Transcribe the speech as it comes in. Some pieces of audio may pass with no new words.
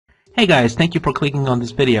Hey guys, thank you for clicking on this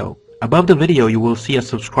video. Above the video you will see a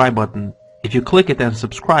subscribe button. If you click it and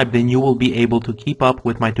subscribe, then you will be able to keep up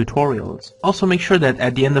with my tutorials. Also make sure that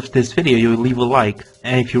at the end of this video you leave a like,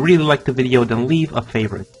 and if you really like the video then leave a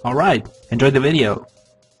favorite. Alright, enjoy the video.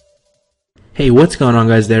 Hey, what's going on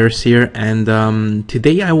guys, Darius here, and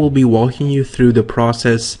today I will be walking you through the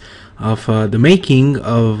process of the making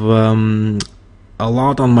of a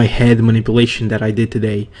lot on my head manipulation that I did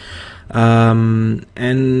today.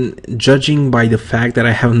 And judging by the fact that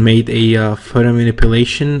I haven't made a photo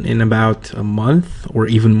manipulation in about a month or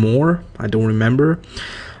even more, I don't remember,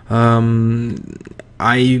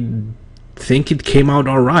 I think it came out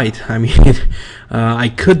alright. I mean, I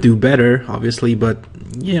could do better obviously, but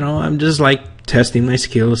you know, I'm just like testing my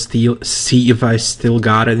skills, see if I still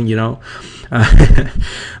got it, you know.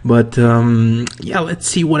 But yeah, let's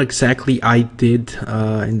see what exactly I did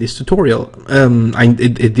in this tutorial. I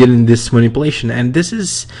did in this manipulation, and this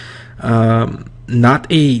is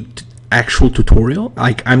not a actual tutorial.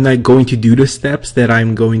 Like, I'm not going to do the steps that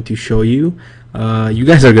I'm going to show you. You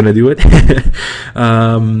guys are gonna do it.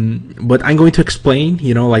 But I'm going to explain,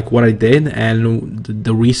 you know, like what I did and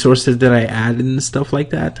the resources that I added and stuff like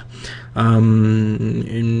that.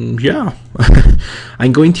 And yeah,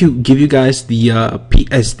 I'm going to give you guys the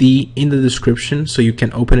PSD in the description so you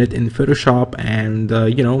can open it in Photoshop and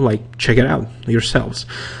you know, like check it out yourselves.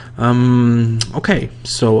 Okay,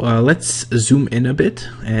 so let's zoom in a bit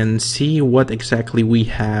and see what exactly we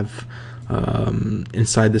have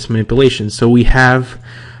inside this manipulation. So we have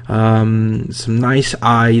some nice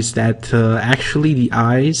eyes that actually the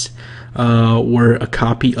eyes were a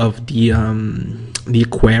copy of the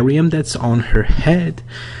aquarium that's on her head,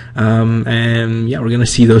 and yeah, we're gonna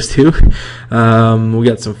see those too. We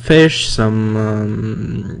got some fish,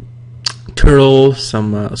 some turtles,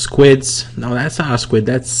 some squids. No, that's not a squid,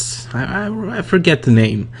 that's I forget the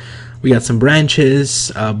name. We got some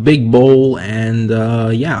branches, a big bowl, and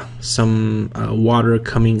yeah, some water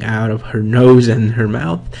coming out of her nose and her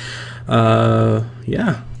mouth.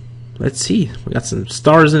 Yeah, let's see. We got some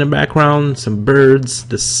stars in the background, some birds,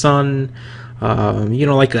 the sun, you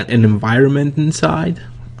know, like an environment inside,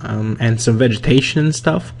 and some vegetation and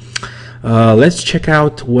stuff. Let's check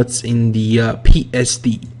out what's in the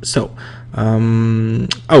PSD. So,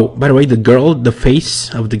 oh, by the way, the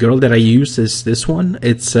face of the girl that I used is this one.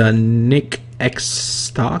 It's Nick X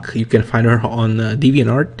Stock. You can find her on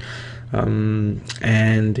DeviantArt,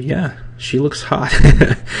 and yeah, she looks hot.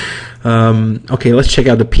 Okay, let's check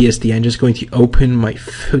out the PSD. I'm just going to open my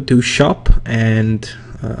Photoshop, and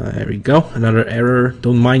there we go. Another error.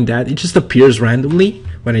 Don't mind that. It just appears randomly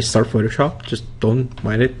when I start Photoshop. Just don't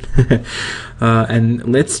mind it. And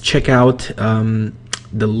let's check out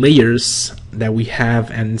the layers that we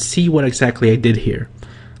have and see what exactly I did here.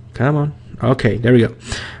 Come on. Okay, there we go.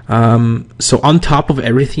 So on top of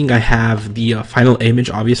everything I have the final image,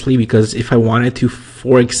 obviously, because if I wanted to,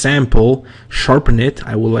 for example, sharpen it,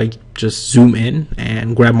 I will like just zoom in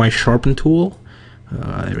and grab my sharpen tool.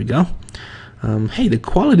 There we go. Hey, the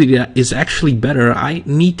quality is actually better. I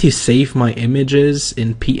need to save my images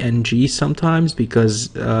in PNG sometimes because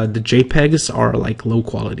the JPEGs are like low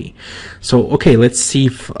quality. So okay, let's see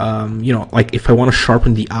if you know, like if I want to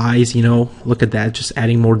sharpen the eyes, you know, look at that, just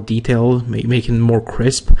adding more detail, making it more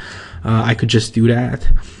crisp. I could just do that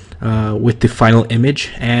with the final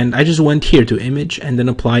image, and I just went here to image and then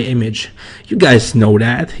apply image. You guys know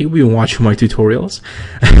that, you've been watching my tutorials.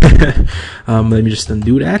 Let me just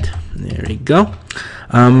undo that. There we go.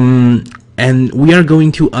 And we are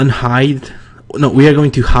going to we are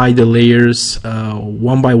going to hide the layers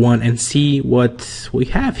one by one and see what we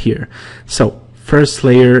have here. So first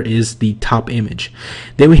layer is the top image.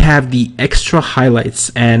 Then we have the extra highlights,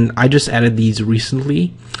 and I just added these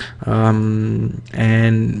recently,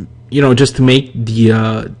 and you know, just to make the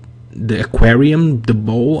aquarium, the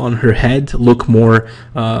bowl on her head, look more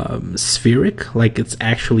spheric, like it's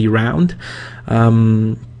actually round.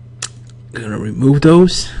 Gonna remove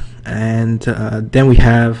those, and then we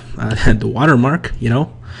have the watermark, you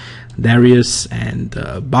know, Darius and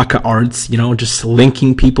BakaArts, you know, just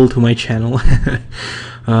linking people to my channel.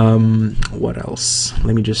 What else?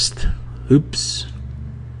 Let me just, oops,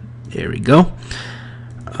 there we go.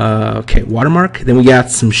 Okay, watermark. Then we got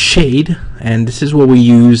some shade, and this is what we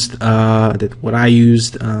used, what I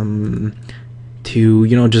used to,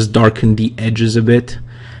 you know, just darken the edges a bit.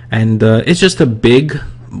 And it's just a big,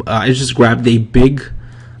 I just grabbed a big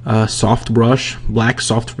soft brush, black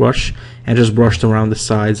soft brush, and just brushed around the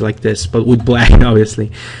sides like this, but with black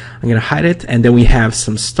obviously. I'm gonna hide it, and then we have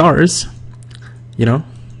some stars, you know,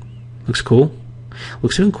 looks cool.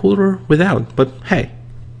 Looks even cooler without, but hey,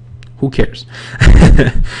 Who cares?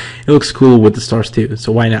 It looks cool with the stars too,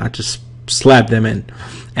 so why not just slap them in?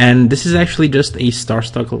 And this is actually just a star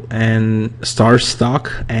stock, and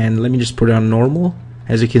let me just put it on normal,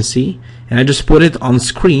 as you can see, and I just put it on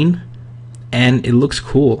screen, and it looks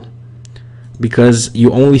cool because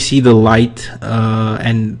you only see the light,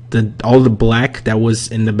 and all the black that was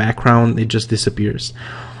in the background, it just disappears.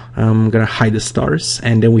 I'm gonna hide the stars,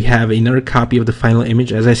 and then we have another copy of the final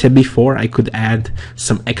image. As I said before, I could add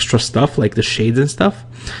some extra stuff like the shades and stuff.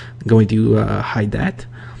 I'm going to hide that.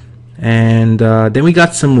 And then we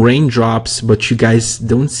got some raindrops, but you guys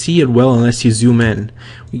don't see it well unless you zoom in.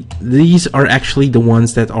 These are actually the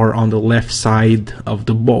ones that are on the left side of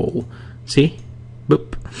the bowl. See?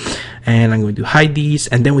 Boop. And I'm going to hide these,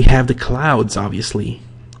 and then we have the clouds, obviously.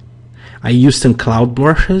 I used some cloud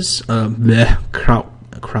brushes, cloud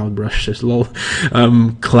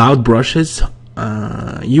brushes.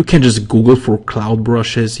 You can just Google for cloud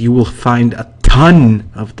brushes. You will find a ton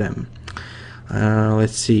of them.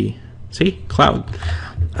 Let's see cloud.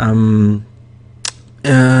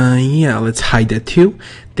 Yeah, let's hide that too.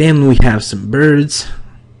 Then we have some birds.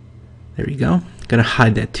 There we go. Gonna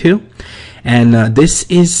hide that too. And this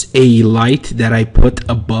is a light that I put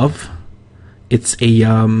above. It's a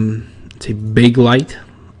big light.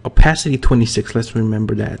 Opacity 26, let's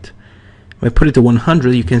remember that. If I put it to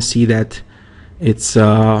 100, you can see that it's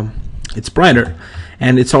brighter,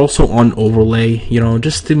 and it's also on overlay, you know,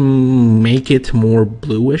 just to make it more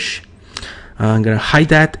bluish. I'm gonna hide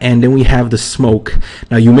that, and then we have the smoke.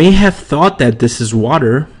 Now you may have thought that this is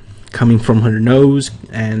water coming from her nose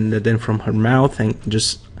and then from her mouth and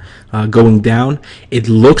just going down. It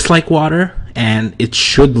looks like water, and it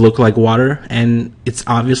should look like water, and it's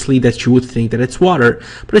obviously that you would think that it's water,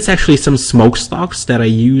 but it's actually some smokestacks that I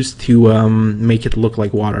used to make it look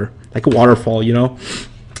like water, like a waterfall, you know,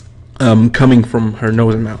 coming from her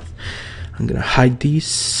nose and mouth. I'm gonna hide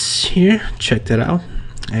these here. Check that out.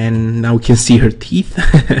 And now we can see her teeth.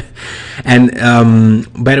 And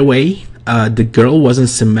by the way, the girl wasn't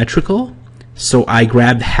symmetrical, so I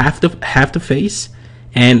grabbed half the face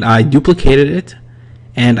and I duplicated it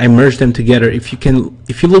and I merged them together. If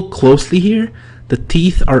you look closely here, the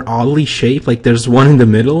teeth are oddly shaped, like there's one in the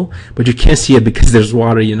middle, but you can't see it because there's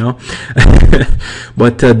water, you know.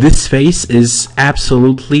 But this face is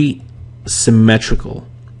absolutely symmetrical.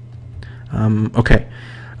 Okay.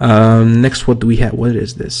 Next, what do we have? What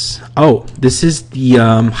is this? Oh, this is the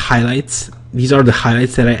highlights. These are the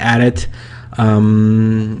highlights that I added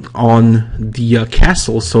on the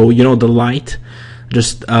castle. So, you know, the light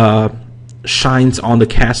just shines on the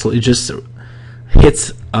castle. It just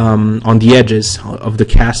hits on the edges of the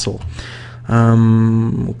castle.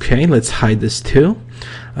 Okay, let's hide this too.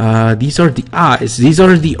 These are the eyes. These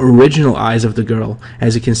are the original eyes of the girl,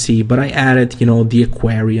 as you can see, but I added, you know, the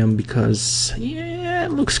aquarium because, yeah,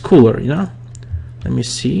 it looks cooler, you know. Let me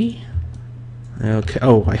see. Okay,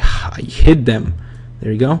 oh, I hid them.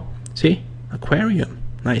 There you go. See? Aquarium.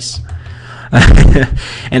 Nice.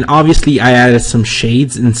 And obviously I added some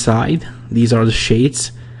shades inside. These are the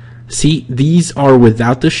shades. See, these are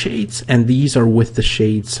without the shades, and these are with the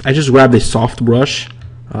shades. I just grabbed a soft brush.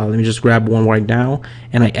 Let me just grab one right now,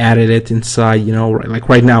 and I added it inside, you know, like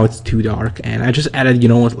right now it's too dark, and I just added, you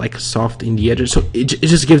know, like soft in the edges, so it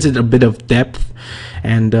just gives it a bit of depth,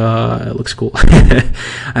 and it looks cool.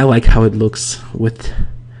 I like how it looks with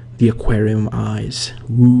the aquarium eyes.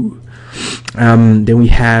 Woo. Then we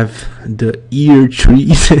have the ear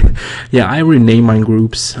trees. Yeah, I rename my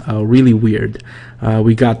groups really weird.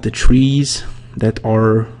 We got the trees that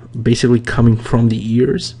are basically coming from the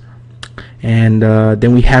ears. And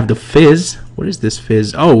then we have the fizz. What is this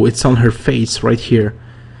fizz? Oh, it's on her face right here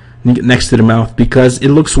next to the mouth, because it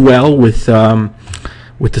looks well with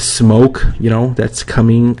the smoke, you know, that's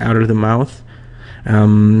coming out of the mouth.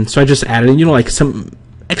 So I just added, you know, like some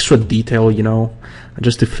extra detail, you know,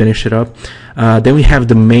 just to finish it up. Then we have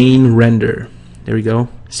the main render. There we go.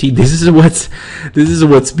 See, this is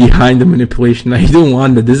what's behind the manipulation. I don't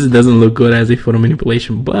want that. This doesn't look good as a photo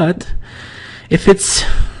manipulation, but if it's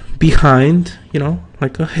behind, you know,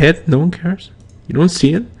 like a head, no one cares. You don't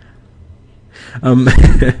see it.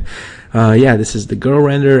 Yeah, this is the girl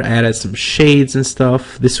render. I added some shades and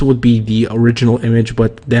stuff. This would be the original image,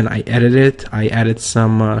 but then I edited it. I added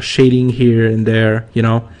some shading here and there, you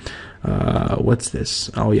know. What's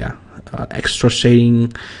this? Oh yeah, extra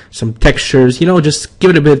shading, some textures, you know, just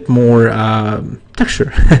give it a bit more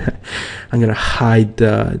texture. I'm gonna hide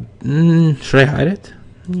the should I hide it?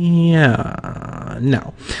 Yeah,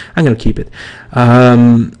 no, I'm gonna keep it.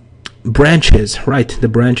 Branches, right? The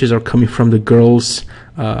branches are coming from the girl's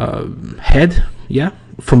head. Yeah,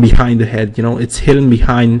 from behind the head. You know, it's hidden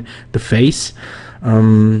behind the face.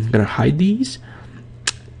 I'm gonna hide these.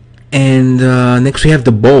 And next we have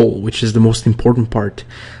the bowl, which is the most important part.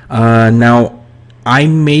 Now I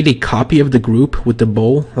made a copy of the group with the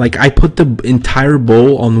bowl. Like, I put the entire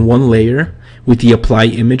bowl on one layer with the apply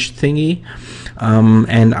image thingy,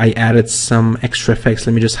 and I added some extra effects.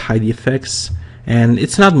 Let me just hide the effects. And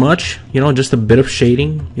it's not much, you know, just a bit of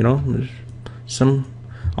shading, you know, some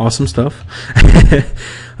awesome stuff.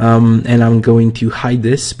 And I'm going to hide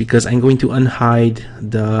this because I'm going to unhide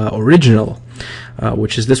the original,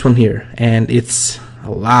 which is this one here. And it's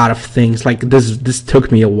a lot of things. Like, this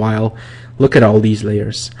took me a while. Look at all these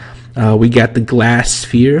layers. We got the glass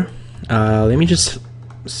sphere. Let me just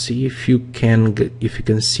see if you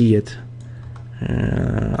can see it.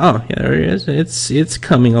 Oh yeah, there it is. It's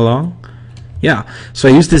coming along. Yeah, so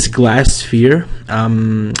I used this glass sphere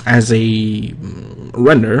as a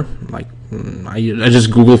render. Like, I just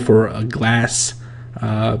googled for a glass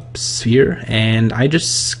sphere, and I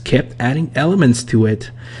just kept adding elements to it.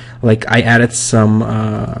 Like, I added some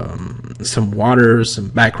water, some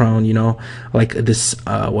background, you know, like this.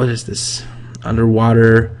 What is this?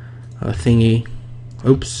 Underwater thingy.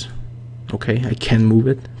 Oops. Okay, I can move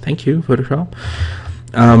it. Thank you, Photoshop.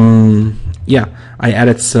 Yeah, I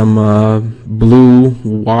added some blue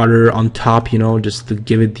water on top, you know, just to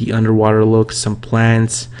give it the underwater look. Some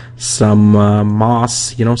plants, some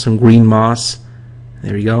moss, you know, some green moss.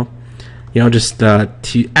 There we go. You know, just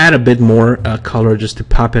to add a bit more color, just to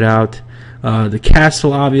pop it out. The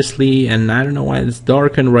castle, obviously, and I don't know why it's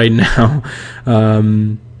darkened right now.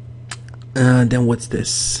 Then what's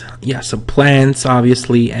this? Yeah, some plants,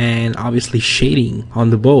 obviously, and obviously shading on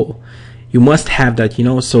the bowl. You must have that, you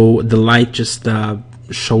know, so the light just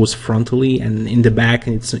shows frontally, and in the back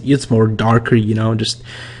it's more darker, you know, just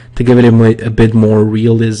to give it a bit more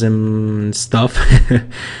realism and stuff.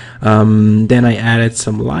 Then I added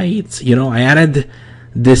some lights, you know. I added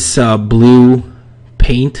this blue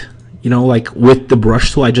paint, you know, like with the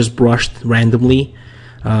brush tool. I just brushed randomly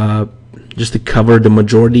just to cover the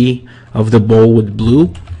majority of the bowl with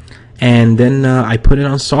blue. And then I put it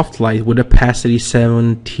on soft light with opacity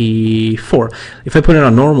 74. If I put it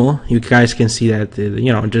on normal, you guys can see that,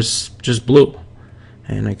 you know, just blue.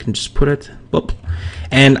 And I can just put it, boop.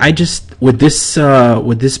 And I just, with this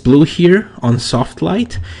blue here on soft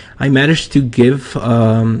light, I managed to give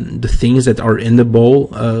the things that are in the bowl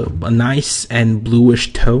a nice and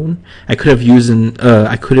bluish tone. I could have used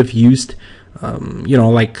you know,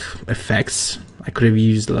 like effects. I could have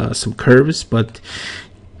used some curves, but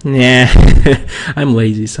nah, I'm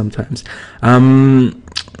lazy sometimes.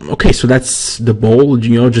 Okay, so that's the bowl.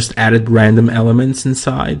 You know, just added random elements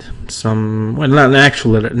inside. Some, well, not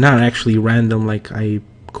actually random. Like, I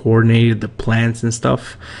coordinated the plants and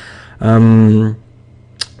stuff.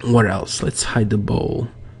 What else? Let's hide the bowl.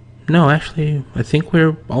 No, actually, I think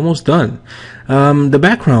we're almost done. The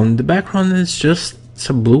background is just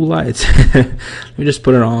some blue lights. Let me just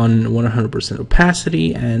put it on 100%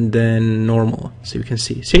 opacity and then normal, so you can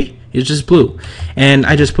see. See, it's just blue, and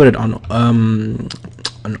I just put it on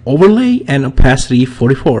an overlay and opacity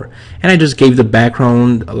 44, and I just gave the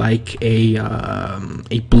background like a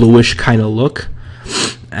bluish kind of look.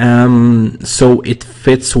 So it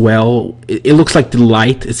fits well. It looks like the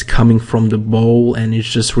light is coming from the bowl and it's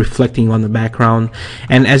just reflecting on the background.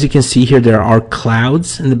 And as you can see here, there are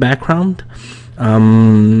clouds in the background.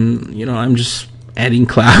 You know, I'm just adding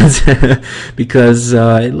clouds because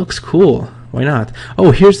it looks cool. Why not?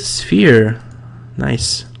 Oh, here's the sphere.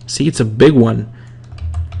 Nice. See, it's a big one.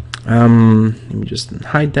 Let me just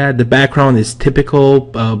hide that. The background is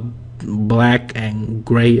typical black and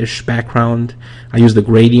grayish background. I use the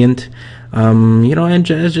gradient. You know, and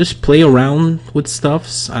just play around with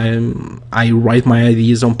stuffs. I write my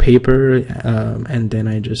ideas on paper, and then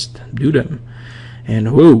I just do them.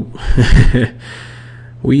 And whoa,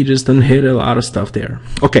 we just done hit a lot of stuff there.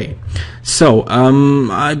 Okay, so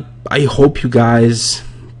I hope you guys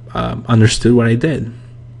understood what I did.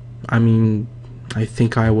 I mean, I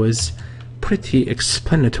think I was pretty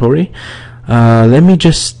explanatory. Let me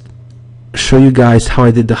just show you guys how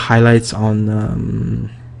I did the highlights on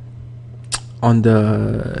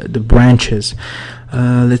the branches.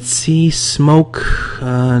 Let's see, smoke.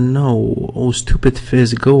 No, oh, stupid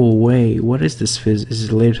fizz, go away. What is this fizz? Is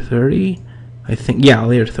it layer 30? I think, yeah,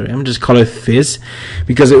 layer 30. I'm just call it fizz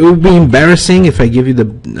because it would be embarrassing if I give you the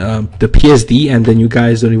PSD and then you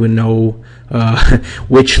guys don't even know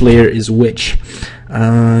which layer is which.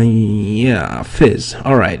 Yeah, fizz.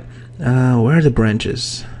 All right. Where are the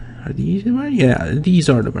branches? Are these? Yeah, these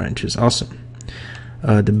are the branches. Awesome.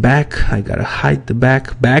 The back, I gotta hide the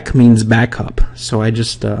back. Back means backup, so I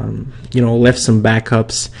just left some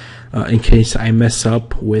backups in case I mess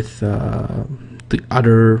up with the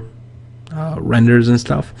other renders and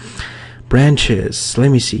stuff. Branches, let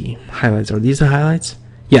me see. Highlights, are these the highlights?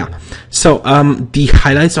 Yeah. So the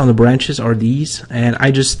highlights on the branches are these, and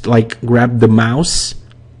I just like grab the mouse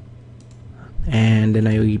and then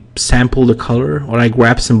I sample the color, or I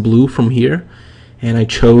grab some blue from here and I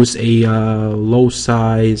chose a low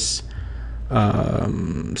size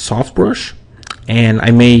soft brush, and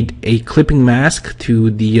I made a clipping mask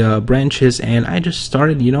to the branches, and I just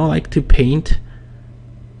started like to paint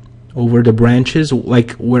over the branches,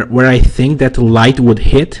 like where I think that the light would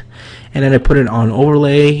hit, and then I put it on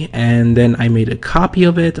overlay, and then I made a copy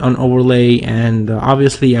of it on overlay, and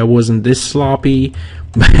obviously I wasn't this sloppy,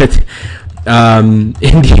 but in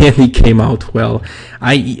the end it came out well.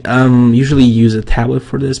 I usually use a tablet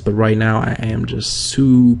for this, but right now I am just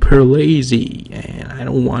super lazy and I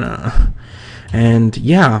don't wanna. And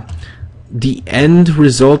yeah, the end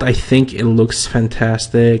result, I think it looks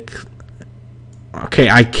fantastic. Okay,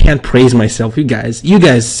 I can't praise myself. You guys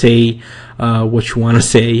say what you want to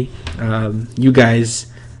say. You guys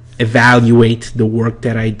evaluate the work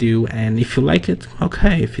that I do, and if you like it,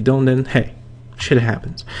 okay. If you don't, then hey, shit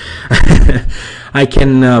happens. I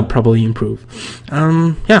can probably improve.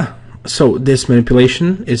 Yeah, so this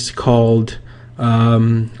manipulation is called A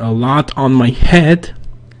Lot on My Head,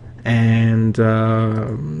 and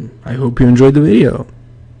I hope you enjoyed the video.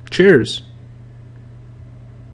 Cheers.